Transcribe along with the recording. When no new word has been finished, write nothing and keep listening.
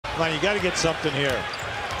Come on, you got to get something here.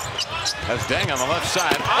 That's Dang on the left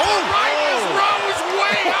side. Right is Rose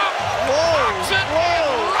way up.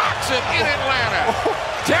 Rocks it in Atlanta.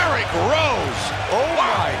 Derrick Rose. Oh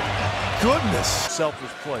my goodness.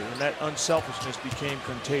 Selfish play, and that unselfishness became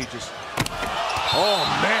contagious. Oh,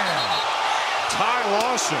 man. Ty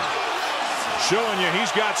Lawson showing you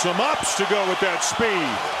he's got some ups to go with that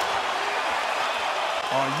speed.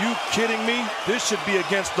 Are you kidding me? This should be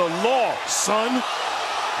against the law, son.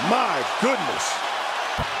 My goodness.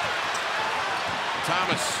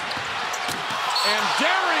 Thomas. And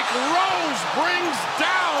Derrick Rose brings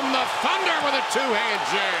down the Thunder with a two-hand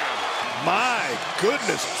jam. My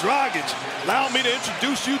goodness, Dragic. Allow me to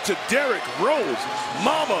introduce you to Derrick Rose.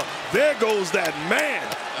 Mama, there goes that man.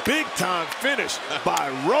 Big time finish by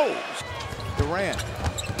Rose. Durant.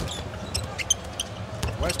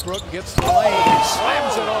 Westbrook gets the lane,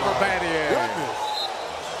 slams it over Battier.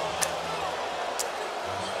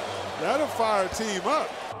 That'll fire a team up.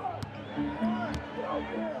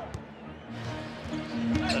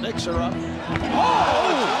 The Knicks are up.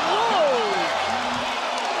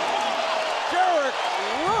 Derrick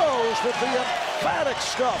Rose with the emphatic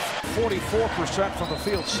stuff. 44% from the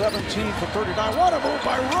field, 17 for 39. What a move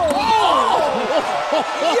by Rose.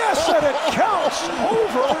 Yes, and it counts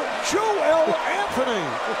over Joel Anthony.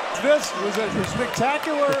 This was as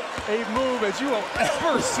spectacular a move as you will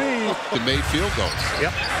ever see. They made field goals.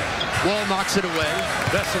 Yep. Wall knocks it away.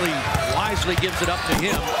 Vesely wisely gives it up to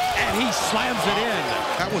him, and he slams it in.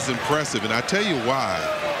 That was impressive, and I tell you why.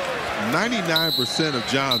 99% of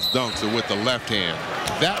John's dunks are with the left hand.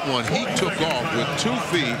 That one he took off with 2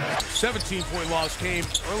 feet. 17-point loss came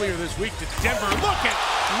earlier this week to Denver. Look at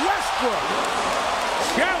Westbrook.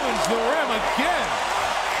 Challenge the rim again.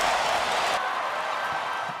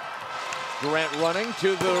 Durant running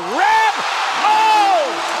to the rim. Oh!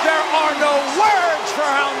 There are no words for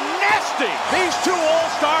how nasty these two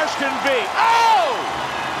All-Stars can be. Oh!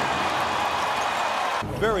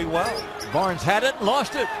 Very well. Barnes had it and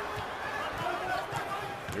lost it.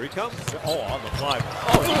 Here he comes. Oh, on the fly.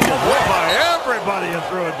 Oh, he got hit by everybody and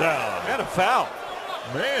threw it down. And a foul.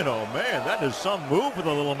 Man, oh man, that is some move with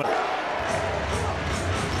a little man.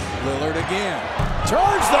 Lillard again.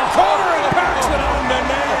 Turns the corner and backs it on the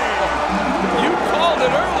net. You called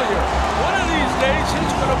it earlier. One of these days,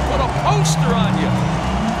 he's going to put a poster on you.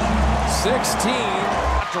 16.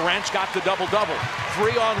 Durant's got the double-double.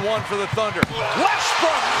 3-on-1 for the Thunder.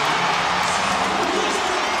 Westbrook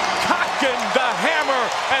cocking the hammer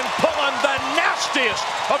and pulling the nastiest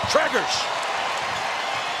of triggers.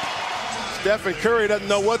 Stephen Curry doesn't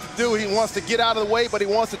know what to do. He wants to get out of the way, but he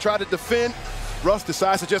wants to try to defend. Russ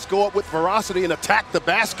decides to just go up with ferocity and attack the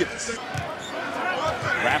basket.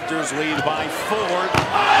 Raptors lead by 4. Drive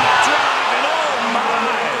and oh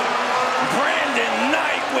my! Brandon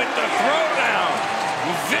Knight with the throwdown.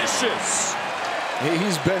 Vicious.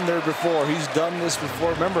 He's been there before. He's done this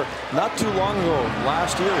before. Remember, not too long ago,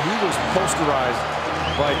 last year, he was posterized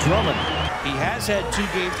by Drummond. He has had 2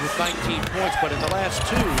 games with 19 points, but in the last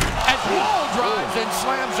 2, as Wall drives and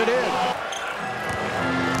slams it in.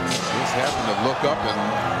 Just happened to look up, and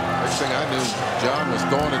next thing I knew, John was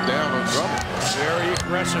throwing it down on Drummond. Very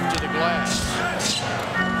aggressive to the glass.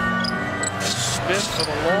 Smith for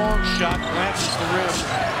the long shot, glances the rim.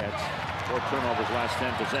 4 turnovers last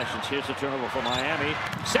 10 possessions. Here's a turnover for Miami.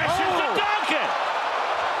 Sessions to dunk it.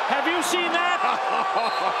 Have you seen that?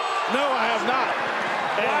 No, I have not.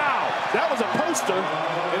 Wow. That was a poster,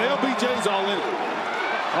 and LBJ's all in it.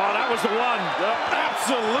 Oh, that was the one.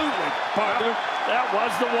 Absolutely, partner. That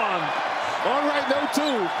was the one. All right, no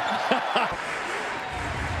two.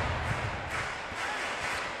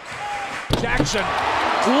 Jackson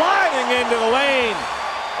gliding into the lane,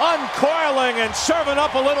 uncoiling and serving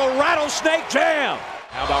up a little rattlesnake jam.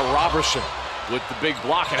 How about Robertson with the big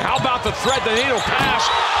block? And how about the thread the needle pass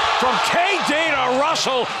from KD to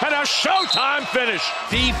Russell and a showtime finish?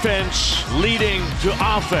 Defense leading to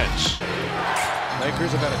offense.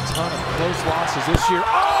 Lakers have had a ton of close losses this year.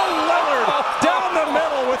 Oh, Lillard down the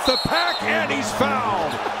middle with the pack, and he's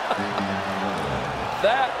fouled.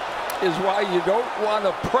 That is why you don't want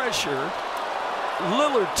to pressure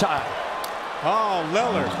Lillard time. Oh,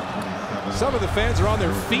 Lillard. Some of the fans are on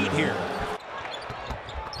their feet here.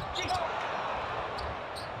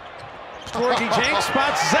 Gorgie Jenks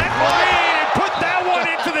spots Zach Levine and put that one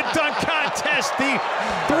into the dunk contest. The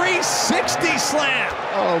 360 slam.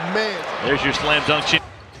 Oh, man. There's your slam dunk. To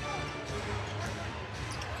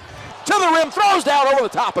the rim, throws down over the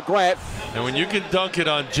top of Grant. And when you can dunk it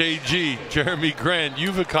on JG, Jeremy Grant,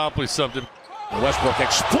 you've accomplished something. Westbrook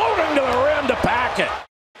exploding to the rim to pack it.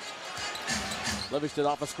 Livingston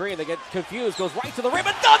off a screen. They get confused. Goes right to the rim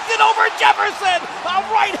and dunks it over Jefferson. A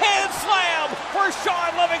right-hand slam for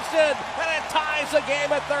Sean Livingston. And it ties the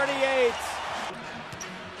game at 38.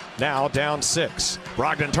 Now down 6.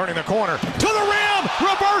 Brogdon turning the corner. To the rim.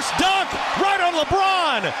 Reverse dunk. Right on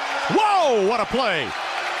LeBron. Whoa, what a play.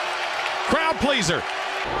 Crowd pleaser.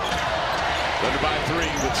 Led by 3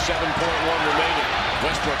 with 7.1 remaining.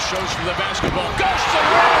 Westbrook shows from the basketball. Goes to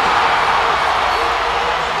the rim.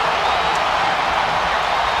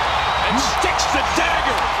 And sticks the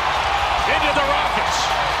dagger into the Rockets.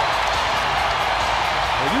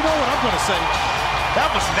 Well, you know what I'm going to say.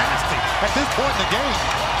 That was nasty at this point in the game.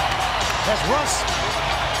 As Russ.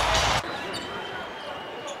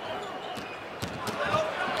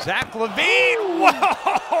 Zach LaVine.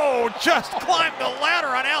 Whoa! Just climbed the ladder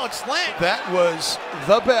on Alex Len. That was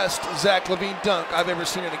the best Zach LaVine dunk I've ever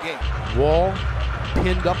seen in a game. Wall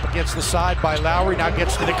pinned up against the side by Lowry. Now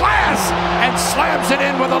gets to the glass and slams it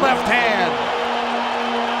in with the left hand.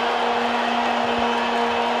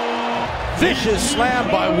 Vicious slam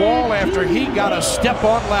by Wall after he got a step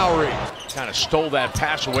on Lowry. Kind of stole that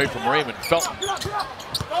pass away from Raymond Felton. The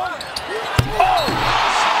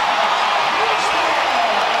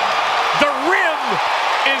rim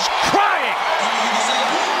is crying.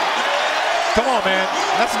 Come on, man.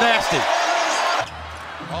 That's nasty.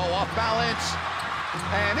 Oh, off balance.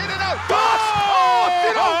 And in and out. Oh, if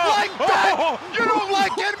you don't like that, you don't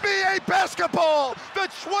like NBA basketball. The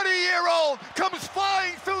 20-year-old comes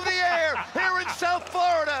flying through the air here in South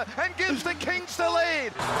Florida and gives the Kings the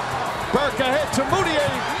lead. Burke ahead to Moutier.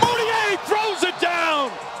 Moutier throws it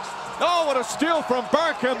down. Oh, what a steal from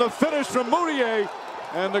Burke and the finish from Moutier.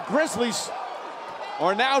 And the Grizzlies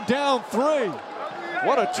are now down 3.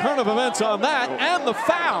 What a turn of events on that, and the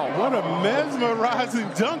foul. What a mesmerizing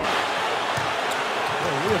dunk.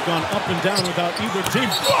 We have gone up and down without either team.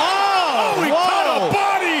 Oh, he caught a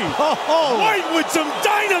body! White with some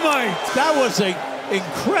dynamite! That was an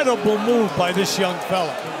incredible move by this young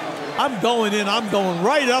fella. I'm going in, I'm going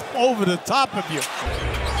right up over the top of you.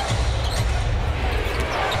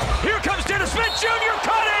 Here comes Dennis Smith Jr.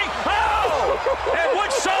 cutting! Oh! And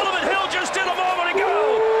what Solomon Hill just did a moment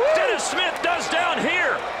ago, Dennis Smith does down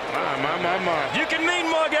here. My. You can mean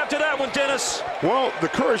mug after that one, Dennis. Well, the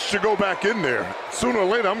courage should go back in there. Sooner or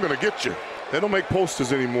later, I'm going to get you. They don't make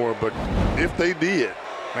posters anymore, but if they did,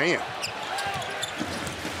 man.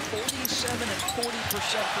 47 and 40%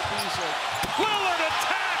 for Beasley. Lillard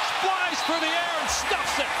attacks, flies through the air and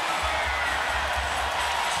stuffs it.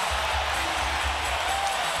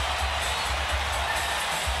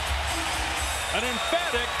 An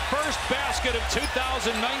emphatic first basket of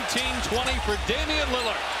 2019-20 for Damian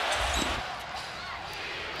Lillard.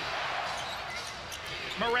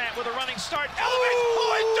 Morant with a running start. Elevate.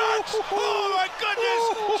 Oh, it dunks. Oh, my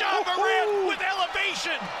goodness. John Morant with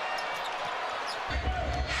elevation.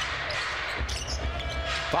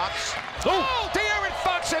 Fox. Oh, De'Aaron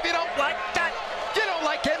Fox, if you don't like that, you don't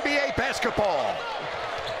like NBA basketball.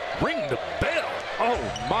 Ring the bell. Oh,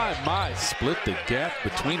 my. Split the gap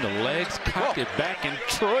between the legs, cock it back, and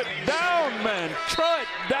throw it down, man. Throw it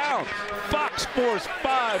down. Fox Force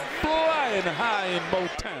 5 flying high in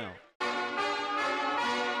Motown.